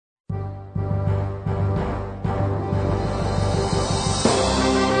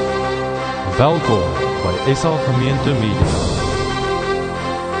Welkom by SA Gemeente Media.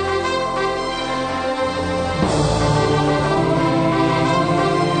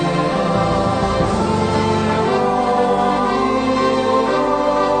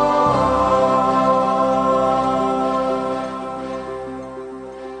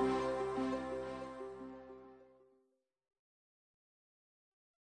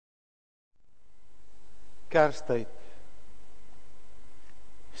 Kerstyd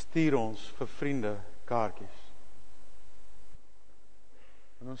stuur ons vir vriende kaartjies.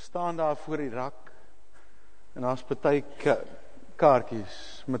 En ons staan daar voor die rak en daar's party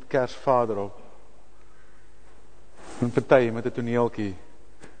kaartjies met Kersvader op. En party met 'n toneeltjie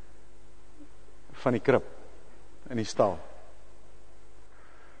van die krib in die stal.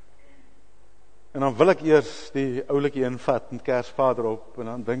 En dan wil ek eers die oulikie invat met Kersvader op en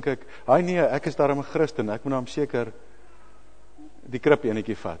dan dink ek, nee, ek is daarom 'n Christen, ek moet hom seker die krib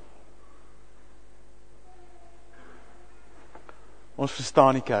enetjie vat. Ons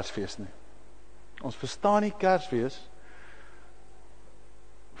verstaan nie Kersfees nie. Ons verstaan nie Kersfees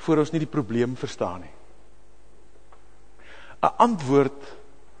voor ons nie die probleem verstaan nie. 'n Antwoord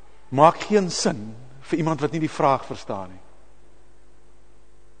maak geen sin vir iemand wat nie die vraag verstaan nie.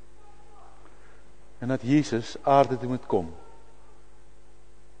 En dat Jesus aarde toe moet kom,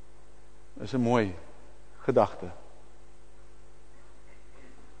 is 'n mooi gedagte.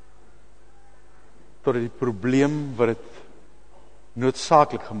 Totdat die probleem wat dit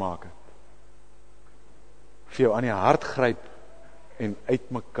noodsaaklik gemaak het, vir jou aan die hart gryp en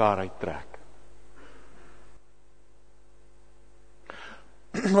uitmekaar uittrek.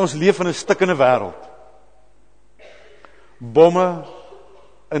 Ons leef in 'n stikkende wêreld. Bomme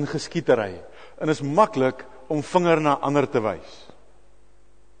in geskietery. En is maklik om vinger na ander te wys.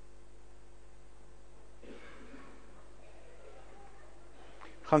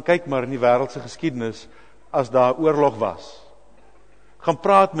 Gaan kyk maar in die wêreldse geskiedenis as daar oorlog was. Gaan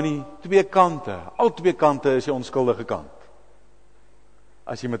praat met die twee kante. Al twee kante is die onskuldige kant.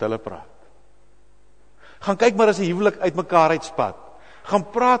 As jy met hulle praat. Gaan kyk maar as die huwelik uitmekaar uitspat. Gaan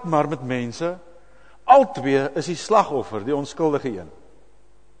praat maar met mense. Al twee is die slagoffer, die onskuldige een.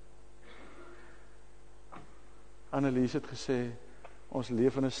 Annelies het gesê, ons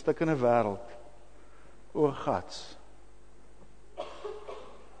leef in 'n stikkende wêreld. O Gats,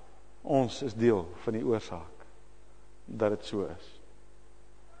 ons is deel van die oorsaak dat dit so is.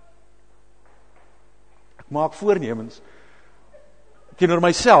 Ek maak voornemens teenoor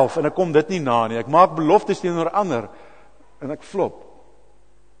myself en ek kom dit nie na nie. Ek maak beloftes teenoor ander en ek flop.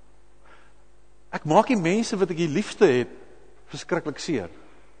 Ek maak die mense wat ek die liefste het verskriklik seer.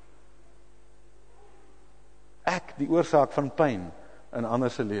 Ek, die oorsaak van pyn in ander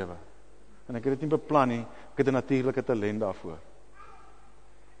se lewe. En ek het dit nie beplan nie, ek het 'n natuurlike talent daarvoor.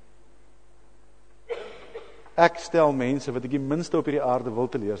 Ek stel mense wat ek die minste op hierdie aarde wil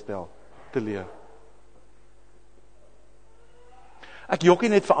teleur. Ek jok nie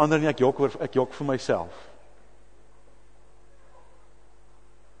net vir ander nie, ek jok vir myself.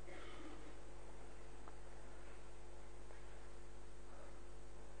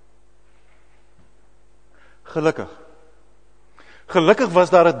 Gelukkig was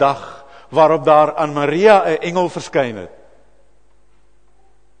daar 'n dag waarop daar aan Maria 'n engel verskyn het.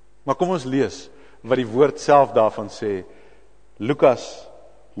 Maar kom ons lees wat die woord self daarvan sê. Lukas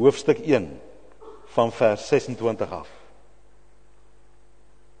hoofstuk 1 van vers 26 af.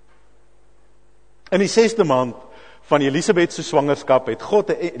 In die 6de maand van Elisabeth se swangerskap het God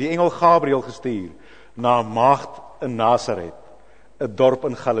die engel Gabriël gestuur na 'n maagd in Nasaret, 'n dorp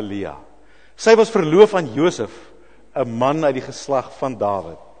in Galilea. Sy was verloof aan Josef, 'n man uit die geslag van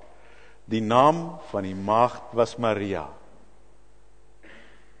Dawid. Die naam van die maagd was Maria.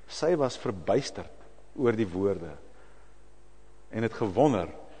 Sy was verbuisterd oor die woorde en het gewonder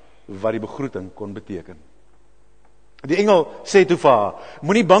wat die begroeting kon beteken. Die engel sê toe vir haar,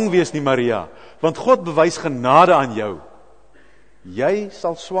 moenie bang wees nie Maria, want God bewys genade aan jou. Jy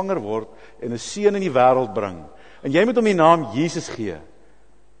sal swanger word en 'n seun in die wêreld bring, en jy moet hom die naam Jesus gee.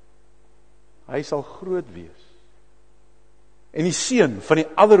 Hy sal groot wees en die seun van die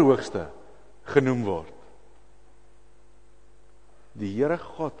Allerhoogste genoem word. Die Here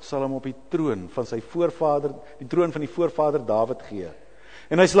God sal hom op die troon van die voorvader Dawid gee.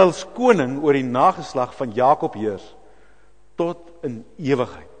 En hy sal as koning oor die nageslag van Jakob heers tot in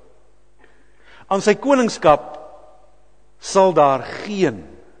ewigheid. Aan sy koningskap sal daar geen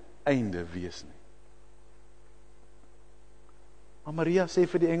einde wees nie. Maar Maria sê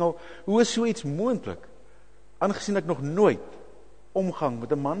vir die engel, hoe is so iets moontlik, aangesien ek nog nooit omgang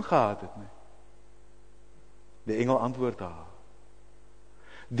met 'n man gehad het nie? Die engel antwoord haar,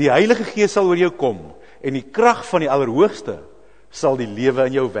 Die Heilige Gees sal oor jou kom, en die krag van die Allerhoogste sal die lewe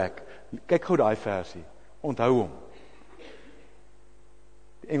in jou wek. Kyk gou daai versie, onthou hom.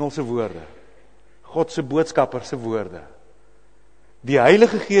 Die Engelse woorde, God se boodskapper se woorde. Die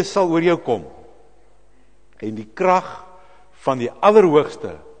Heilige Gees sal oor jou kom, en die krag van die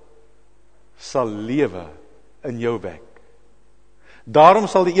Allerhoogste sal lewe in jou wek. Daarom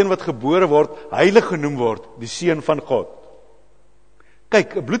sal die een wat gebore word, heilig genoem word, die seun van God.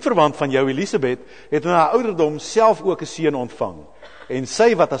 Kyk, 'n bloedverwant van jou, Elisabeth, het in haar ouderdom self ook 'n seun ontvang. En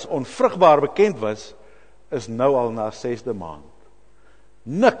sy wat as onvrugbaar bekend was, is nou al na 6de maand.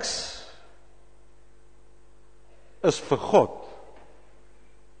 Niks is vir God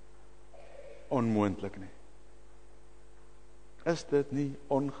onmoontlik nie. Is dit nie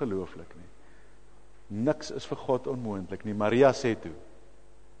ongelooflik nie? Niks is vir God onmoontlik nie. Maria sê toe,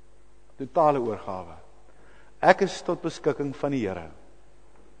 totale oorgawe, ek is tot beskikking van die Here.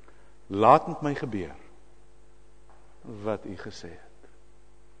 Laat met my gebeur wat u gesê het.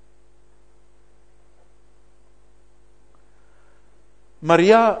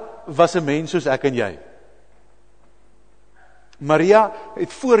 Maria was 'n mens soos ek en jy. Maria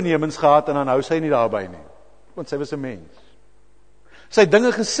het voornemens gehad en dan hou sy nie daarby nie, want sy was 'n mens. Sy het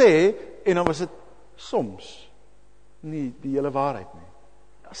dinge gesê en dan was dit soms nie die hele waarheid nie.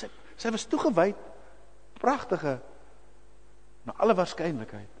 Ja, sy was toegewyd, pragtige, na alle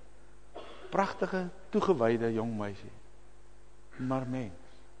waarskynlikheid, pragtige, toegewyde jong meisie, maar mens,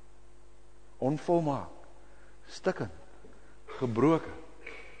 onvolmaak, stikkend, gebroken.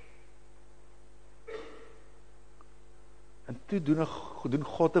 En toe doen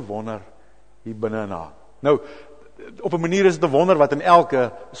God 'n wonder hier binne in haar. Nou, op 'n manier is dit 'n wonder wat in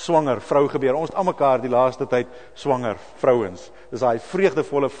elke swanger vrou gebeur. Ons het almekaar die laaste tyd swanger vrouens. Dis daai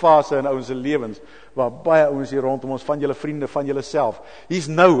vreugdevolle fase in ouens se lewens, waar baie ouens hier rondom ons, van julle vriende, van julle self. Hier's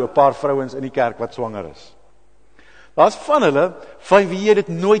nou 'n paar vrouens in die kerk wat swanger is. Daar's van hulle, van wie jy dit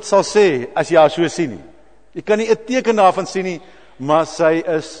nooit sal sê, as jy haar so sien nie. Jy kan nie 'n teken daarvan sien nie, maar sy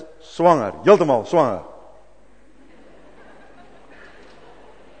is swanger, heeltemal swanger.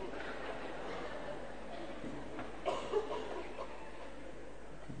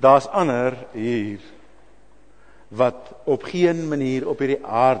 Daar's ander hier wat op geen manier op hierdie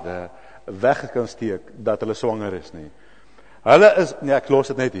aarde weg kan steek dat hulle swanger is nie. Hulle is, nee, ek los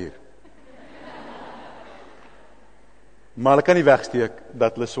dit net hier. Maar hulle kan nie wegsteek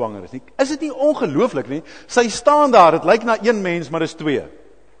dat hulle swanger is nie. Is dit nie ongelooflik nie? Sy staan daar, dit lyk na een mens, maar dis twee.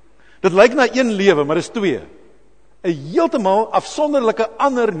 Dit lyk na een lewe, maar dis twee. 'n heeltemal afsonderlike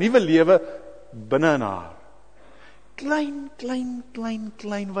ander nuwe lewe binne in haar.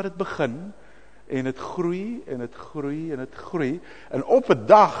 Klein wat dit begin, en het groei, en het groei, en het groei, en op 'n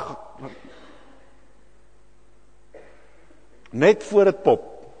dag, net voor het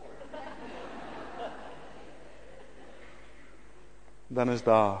pop, dan is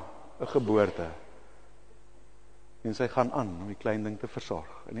daar 'n geboorte, en sy gaan aan om die klein ding te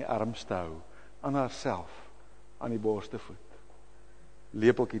versorg, in die arms te hou, aan haarself, aan die bors te voed,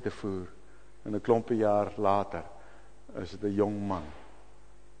 lepeltjie te voer, en 'n klompie jaar later, is dit 'n jong man,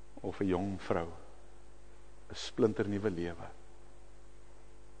 of 'n jong vrou, 'n splinternuwe lewe.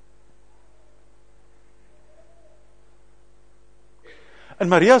 In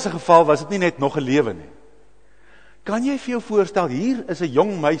Maria se geval was dit nie net nog 'n lewe nie. Kan jy vir jou voorstel, hier is 'n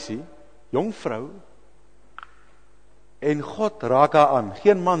jong meisie, jong vrou, en God raak haar aan,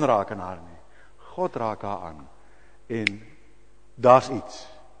 geen man raak aan haar nie, God raak haar aan, en daar's iets,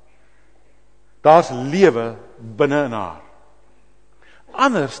 daar's lewe binne in haar,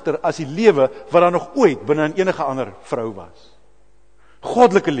 anderster as die lewe wat daar nog ooit binne in enige ander vrou was,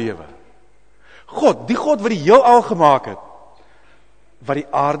 goddelike lewe, God, die God wat die heelal gemaak het, wat die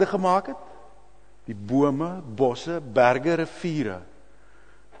aarde gemaak het, die bome, bosse, berge, riviere,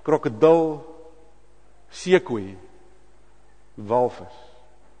 krokodil, seekoei, walvis,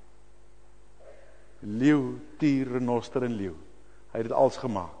 leeu, tier, renoster en leeu. Hy het dit alles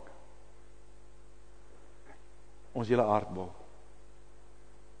gemaak. Ons hele aardbol.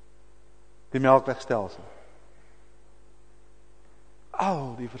 Die Melkwegstelsel.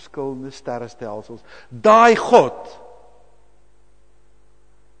 Al die verskillende sterrestelsels. Daai God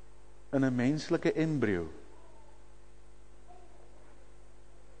in 'n menslike embrio,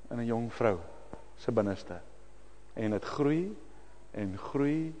 in 'n jong vrou se binneste, en dit groei en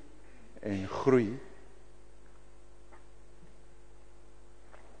groei en groei,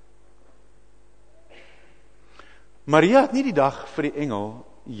 Maria het nie die dag vir die engel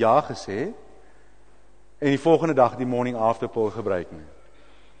ja gesê en die volgende dag die morning after pill gebruik nie.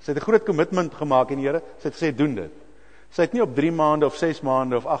 Sy het 'n groot commitment gemaak en die Here, sy het gesê doen dit. Sy het nie op 3 maande of 6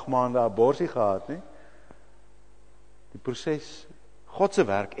 maande of 8 maande aborsie gehad nie. Die proses, God se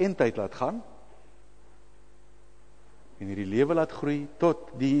werk en tyd laat gaan, en hierdie lewe laat groei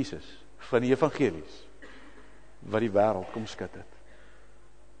tot die Jesus van die evangelies, wat die wêreld kom skud het.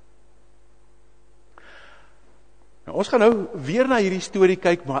 Nou, ons gaan nou weer na hierdie storie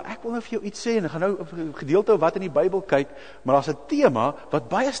kyk, maar ek wil nou vir jou iets sê, en ek gaan nou op gedeelte wat in die Bybel kyk, maar daar's 'n tema wat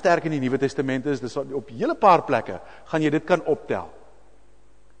baie sterk in die Nuwe Testament is, dis op hele paar plekke, gaan jy dit kan optel.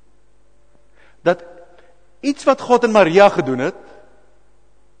 Dat iets wat God in Maria gedoen het,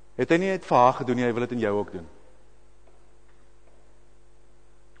 het hy nie net vir haar gedoen nie, hy wil dit in jou ook doen.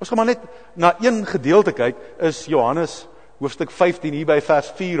 Ons gaan maar net na een gedeelte kyk, is Johannes hoofstuk 15 hier by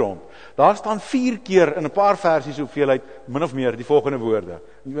vers 4 rond. Daar staan 4 keer in 'n paar versies hoeveelheid, min of meer, die volgende woorde.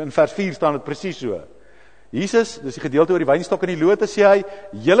 In vers 4 staan dit presies so. Jesus, dis die gedeelte oor die wynstok en die lote, sê hy,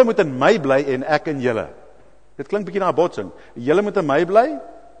 julle moet in my bly en ek in julle. Dit klink bietjie na 'n botsing. Julle moet in my bly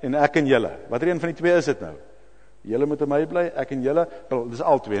en ek in julle. Watter een van die twee is dit nou? Julle moet in my bly, ek in julle. Wel, dis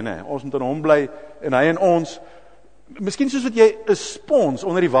al twee, né? Ons moet in hom bly en hy in ons. Miskien soos wat jy 'n spons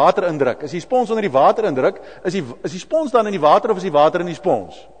onder die water indruk. As jy spons onder die water indruk, is die spons dan in die water of is die water in die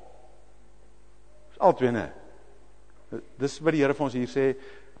spons? Dis al twee, né? Dis wat die Here vir ons hier sê,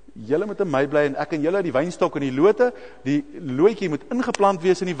 julle moet in my bly en ek in julle, die wynstok en die lote. Die lootjie moet ingeplant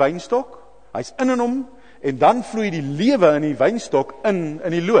wees in die wynstok. Hy's in hom en dan vloei die lewe in die wynstok in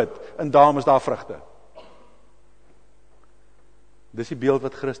die loot en daarom is daar vrugte. Dis die beeld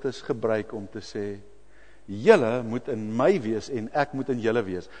wat Christus gebruik om te sê, julle moet in my wees en ek moet in julle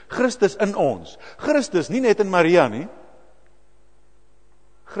wees. Christus in ons. Christus nie net in Maria nie.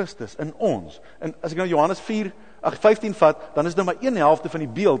 Christus in ons. En as ek nou Johannes 15 vat, dan is nou maar 1/2 van die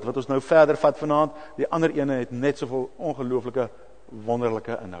beeld wat ons nou verder vat vanaand. Die ander ene het net soveel ongelooflike,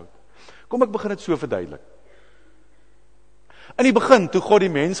 wonderlike inhoud. Kom ek begin dit so verduidelik. In die begin, toe God die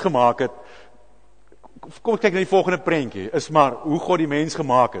mens gemaak het, kom ek kyk na die volgende prentjie, is maar hoe God die mens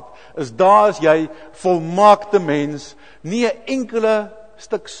gemaak het. Is daar as jy volmaakte mens, nie 'n enkele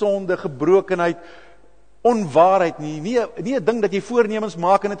stuk sonde, gebrokenheid, onwaarheid nie, nie 'n ding dat jy voornemens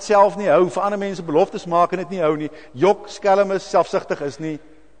maak en dit self nie hou, vir ander mense beloftes maak en dit nie hou nie, jok, skelm is, selfsugtig is nie,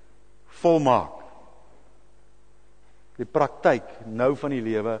 volmaak. Die praktyk nou van die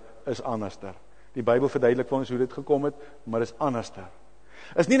lewe is anderster. Die Bybel verduidelik vir ons hoe dit gekom het, maar is anderster.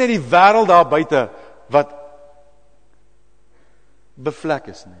 Is nie net die wêreld daar buite wat bevlek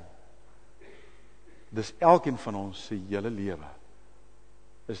is nie. Dis elkeen van ons se hele lewe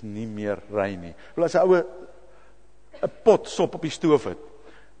is nie meer rein nie. Wel as 'n oue 'n pot sop op die stoof het,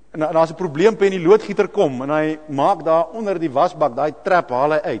 en daar's 'n probleempie en die loodgieter kom, en hy maak daar onder die wasbak, daai trap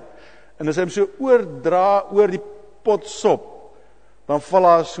haal hy uit, en as hy hom so oordra oor die pot sop, dan val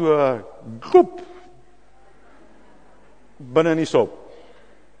daar so gloep binne in die sop.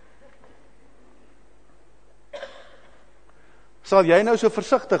 Sal jy nou so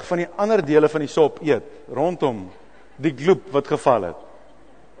versigtig van die ander dele van die sop eet, rondom die gloep wat geval het?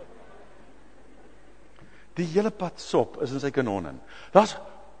 Die hele pad sop is in sy kanon in. Daar's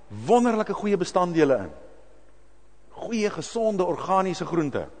wonderlike goeie bestanddele in. Goeie, gesonde, organiese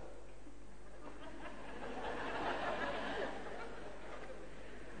groente.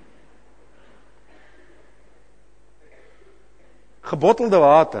 Gebottelde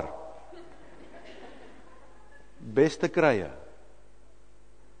water. Beste krye.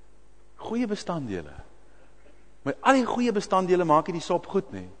 Goeie bestanddele. Maar al die goeie bestanddele maak nie die sop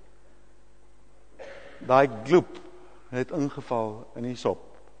goed nie. Daai gloep het ingeval in die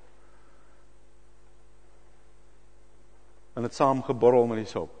sop. En het saam geborrel met die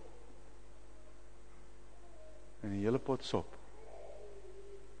sop. En die hele pot sop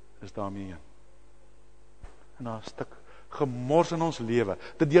is daarmee een. En daar 'n stuk gemors in ons lewe.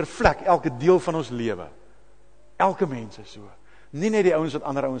 Dit deurvlek elke deel van ons lewe. Elke mens is so. Nie net die ouens wat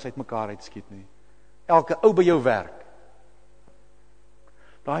ander ouens uitmekaar uitskiet nie. Elke ou by jou werk.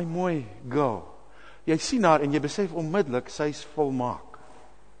 Daai mooi girl. Jy sien haar en jy besef onmiddellik sy's volmaak.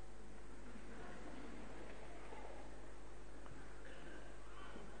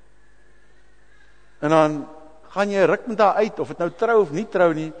 En dan gaan jy ruk met haar uit, of het nou trou of nie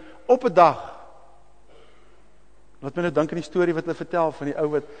trou nie, op 'n dag. Laat my nou dink aan die storie wat hulle vertel van die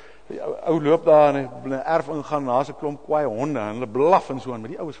ou loop daar en 'n erf ingaan, daar's 'n klomp kwaai honde en hulle blaf en so aan, maar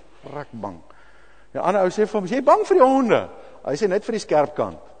die ou is vrek bang. Die ander ou sê vir hom, "Is jy bang vir die honde?" Hy sê net vir die skerp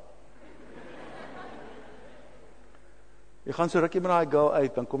kant. Jy gaan so rukkie met daai girl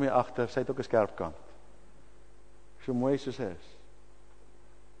uit, dan kom jy agter, sy het ook 'n skerp kant. So mooi soos hy is.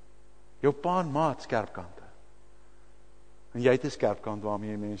 Jou pa en ma het skerp kante. En jy het 'n skerp kant waarmee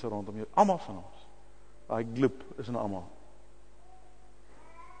jy mense rondom jou, almal van ons. Daai gloep is in almal.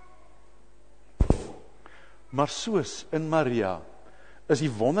 Maar soos in Maria, is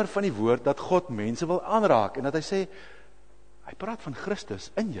die wonder van die woord, dat God mense wil aanraak, en dat hy sê, hy praat van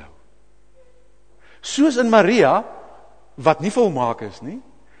Christus in jou. Soos in Maria, wat nie volmaak is nie,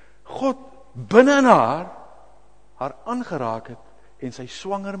 God binne in haar aangeraak het, en sy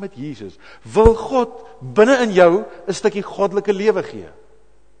swanger met Jesus, wil God binne in jou, 'n stukkie goddelike lewe gee.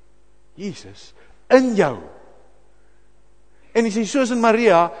 Jesus, in jou. En jy sê, soos in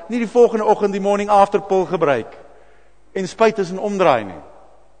Maria, nie die volgende oggend die morning after pill gebruik, en spyt is en omdraai nie,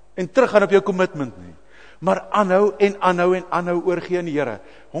 en teruggaan op jou commitment nie, maar aanhou en aanhou en aanhou oorgee aan die Here,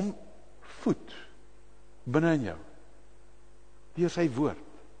 hom voed, binne in jou, deur sy woord,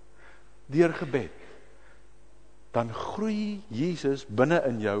 deur gebed, dan groei Jesus binne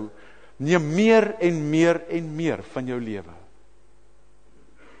in jou, neem meer en meer en meer van jou lewe,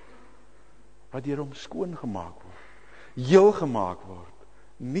 wat deur hom skoon gemaak word, heel gemaak word,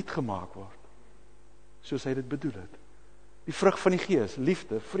 nuut gemaak word, soos hy dit bedoel het. Die vrug van die Gees,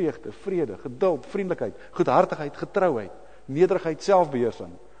 liefde, vreugde, vrede, geduld, vriendelikheid, goedhartigheid, getrouheid, nederigheid,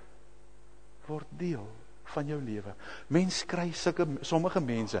 selfbeheersing, word deel van jou lewe. Mens kry sommige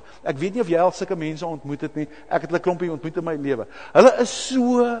mense, ek weet nie of jy al sulke mense ontmoet het nie, ek het hulle klompie ontmoet in my lewe, hulle is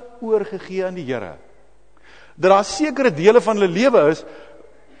so oorgegee aan die Here, dat daar sekere dele van hulle lewe is,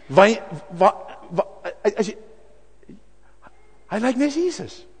 hy lyk net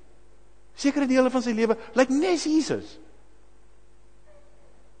Jesus. Sekere dele van sy lewe lyk net Jesus.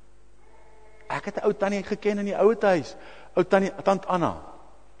 Ek het 'n ou tannie geken in die ouete huis, ou tannie, tant Anna.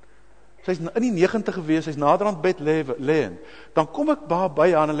 Sy's in die 90 gewees, sy's naderhand bed lê. Dan kom ek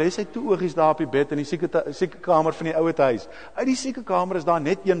by haar en lê sy toe oogies daar op die bed in die siekekamer van die ouete huis. Uit die siekekamer is daar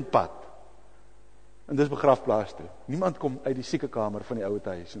net een pad. En dis begrafplaas toe. Niemand kom uit die siekekamer van die ouete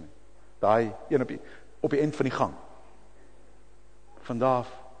huis nie. Daai een op die end van die gang. Vandaar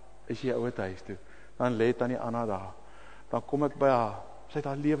is jy ouete huis toe. Dan lê tannie Anna daar. Dan kom ek by haar. Sy het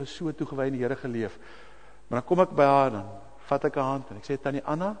haar lewe so toegewy aan die Here geleef. Maar dan kom ek by haar, dan vat ek haar hand en ek sê, tannie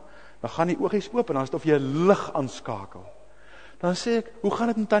Anna, dan gaan die oogies oop en dan is dit of jy 'n lig aanskakel. Dan sê ek, hoe gaan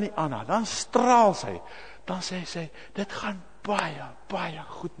dit met tannie Anna? Dan straal sy. Dan sê sy, dit gaan baie, baie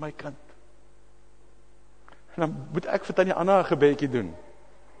goed my kind. En dan moet ek vir tannie Anna 'n gebedjie doen.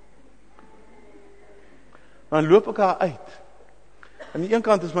 Dan loop ek haar uit. Aan die een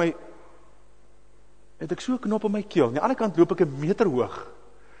kant is het ek so 'n knop in my keel, aan die ander kant loop ek 1 meter hoog,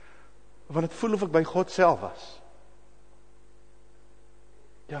 want het voel of ek by God self was.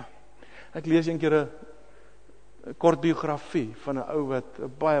 Ja, ek lees een keer 'n kort biografie van 'n ou wat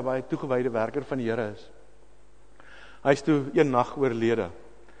 'n baie, baie toegewyde werker van die Here is. Hy is toe een nag oorlede.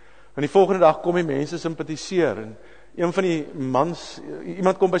 En die volgende dag kom die mense simpatiseer, en een van die mans,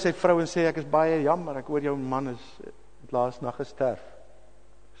 iemand kom by sy vrou en sê, ek is baie jammer, ek hoor jou man het laas nag gesterf.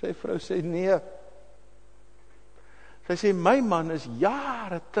 Sy vrou sê, nee. Sy sê, my man is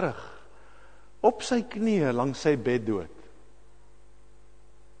jare terug, op sy knieë langs sy bed dood.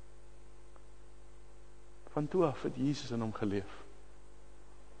 Van toe af het Jesus in hom geleef.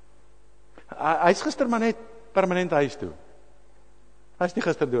 Hy is gister maar net permanent huis toe. Hy is nie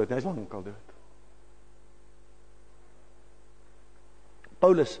gister dood, hy is lankal dood.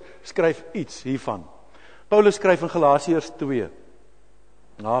 Paulus skryf iets hiervan. Paulus skryf in Galasiërs 2,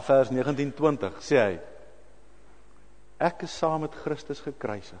 na vers 19-20, sê hy, ek is saam met Christus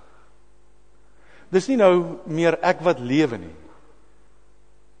gekruisig. Dis nie nou meer ek wat lewe nie,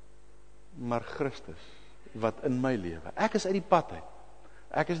 maar Christus wat in my lewe. Ek is uit die pad uit.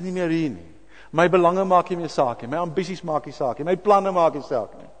 Ek is nie meer hier nie. My belange maak nie meer saak nie, my ambisies maak nie saak nie, my planne maak nie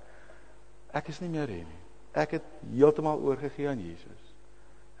saak nie. Ek is nie meer hier nie. Ek het heeltemal oorgegee aan Jesus.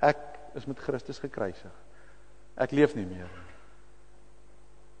 Ek is met Christus gekruisig. Ek leef nie meer.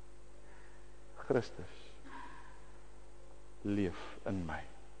 Christus leef in my.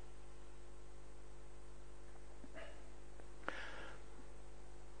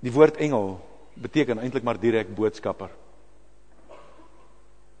 Die woord engel beteken eintlik maar direk boodskapper.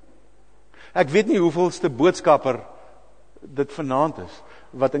 Ek weet nie hoeveelste boodskapper dit vanaand is,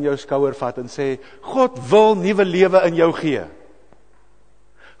 wat in jou skouer vat en sê, God wil nuwe lewe in jou gee.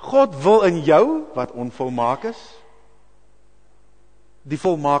 God wil in jou, wat onvolmaak is, die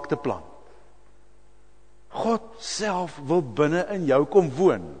volmaakte plan. God self wil binne in jou kom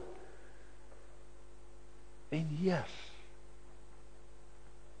woon en heers.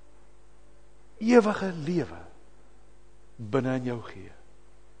 Ewige lewe binne in jou gee.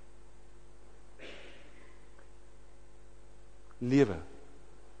 Lewe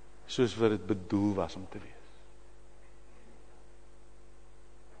soos wat dit bedoel was om te wees.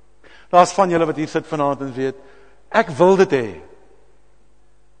 Daar's van julle wat hier sit vanaand en weet, ek wil dit hê.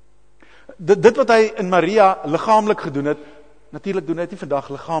 Dit wat hy in Maria liggaamlik gedoen het, natuurlik doen hy dit nie vandag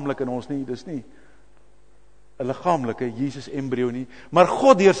liggaamlik in ons nie, dis nie 'n liggaamlike Jesus embrio nie, maar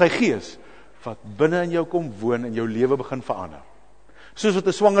God deur sy gees, wat binne in jou kom woon en jou lewe begin verander. Soos wat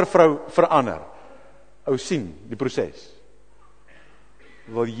 'n swanger vrou verander. Ou sien die proses.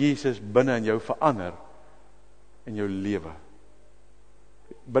 Wil Jesus binne in jou verander in jou lewe.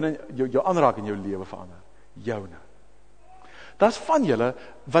 Binne jou aanraak in jou lewe verander. Joune. Daar's van julle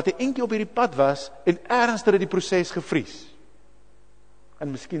wat 'n entjie op hierdie pad was en ernstig het die proses gevries.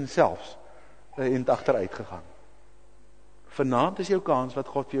 En miskien selfs 'n ent agteruit gegaan. Vanaand is jou kans wat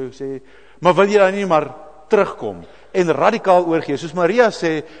God vir jou sê, maar wil jy dan nie maar terugkom en radikaal oorgee, soos Maria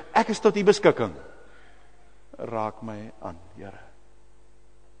sê, ek is tot u beskikking. Raak my aan, Here.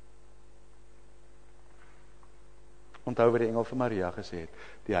 Onthou wat die engel vir Maria gesê het,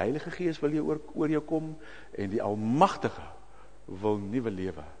 die Heilige Gees wil jou oor jou kom en die Almagtige wil nuwe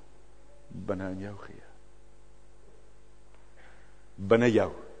lewe binne in jou gee. Binne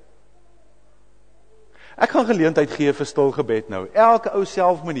jou. Ek gaan geleentheid gee vir stil gebed nou. Elke ou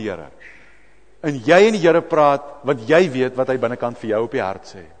self met die Here. En jy en die Here praat, want jy weet wat hy binnekant vir jou op die hart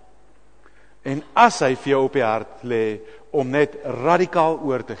sê. En as hy vir jou op die hart lê, om net radikaal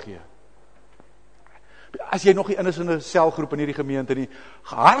oor te gee. As jy nog nie in is in 'n selgroep in hierdie gemeente nie,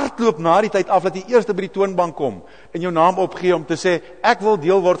 hardloop na die tyd af, dat jy eers by die toonbank kom, en jou naam opgee om te sê, ek wil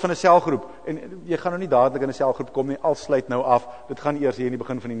deel word van 'n selgroep, en jy gaan nou nie dadelik in 'n selgroep kom nie, al sluit nou af, dit gaan eers hier in die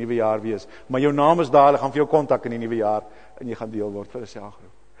begin van die nuwe jaar wees, maar jou naam is daar, hulle gaan vir jou kontak in die nuwe jaar, en jy gaan deel word vir 'n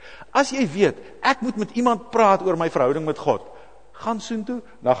selgroep. As jy weet, ek moet met iemand praat oor my verhouding met God, gaan soontoe,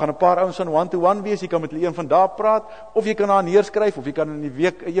 dan gaan 'n paar ouens van one-to-one wees, jy kan met hulle een van daar praat, of jy kan daar neerskryf, of jy kan in die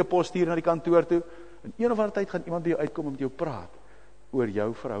week 'n e-pos stuur na die kantoor toe. In een of ander tyd gaan iemand by jou uitkom om met jou praat oor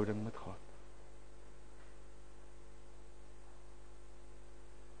jou verhouding met God.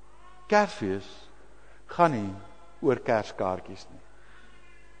 Kersfees gaan nie oor kerskaartjies nie.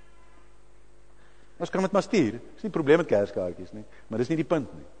 Ons kan dit maar stuur, is nie probleem met kerskaartjies nie, maar dis nie die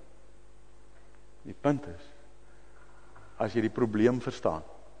punt nie. Die punt is, as jy die probleem verstaan,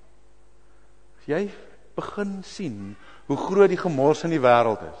 as jy begin sien hoe groot die gemors in die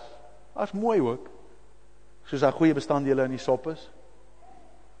wêreld is, as mooi ook, soos daar goeie bestanddele in die sop is,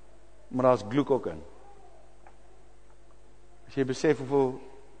 maar daar is gloek ook in. As jy besef hoeveel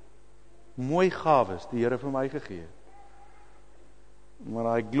mooi gawes die Here vir my gegee het, maar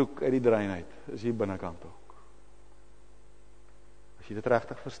daai gloek uit die drein uit, is hier binnekant ook. As jy dit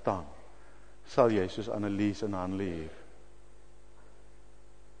regtig verstaan, sal jy soos Annelies en Hanlie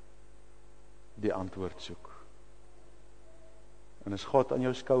die antwoord soek. En as God aan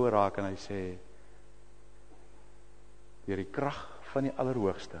jou skouer raak en hy sê, deur die krag van die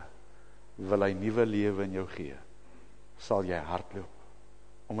Allerhoogste wil hy nuwe lewe in jou gee, sal jy hardloop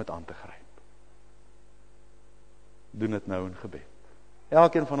om dit aan te gryp. Doen dit nou in gebed.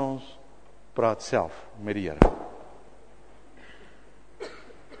 Elkeen van ons praat self met die Here.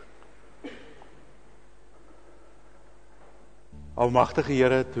 Almagtige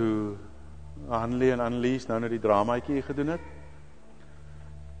Here, toe Hanlie en Annelies nou die dramaatjie gedoen het,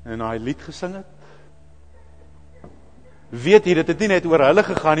 en hy lied gesing het, weet jy, dit het nie net oor hulle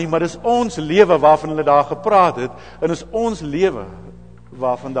gegaan nie, maar dis ons lewe waarvan hulle daar gepraat het, en dis ons lewe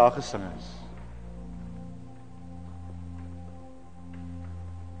waarvan daar gesing is.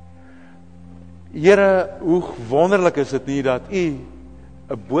 Here, hoe wonderlik is dit nie dat u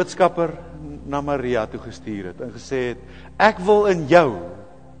 'n boodskapper na Maria toe gestuur het en gesê het, ek wil in jou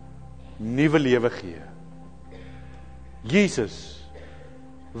nuwe lewe gee. Jesus,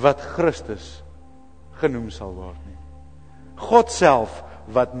 wat Christus genoem sal word nie. God self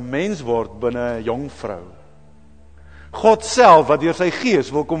wat mens word binne 'n jong vrou. God self wat deur sy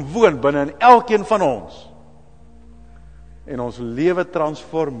gees wil kom woon binne in elkeen van ons. En ons lewe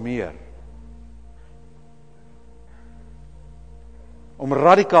transformeer. Om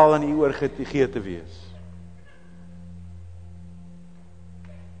radikaal aan u oorgegee te wees.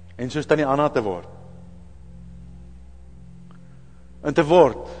 En soos tannie Anna te word. En te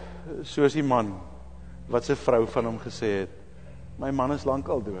word soos die man wat sy vrou van hom gesê het, my man is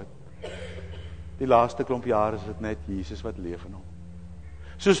lankal dood. Die laaste klomp jare is dit net Jesus wat leef in hom.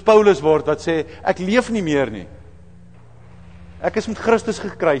 Soos Paulus word wat sê, ek leef nie meer nie. Ek is met Christus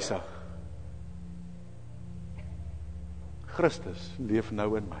gekruisig. Christus leef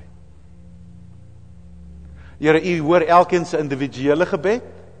nou in my. Here, u hoor elkeen se individuele gebed.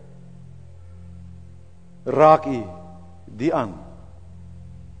 Raak u die aan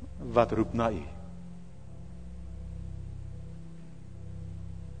wat roep na u.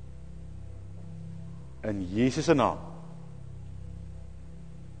 In Jesus se naam.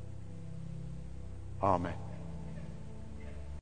 Amen.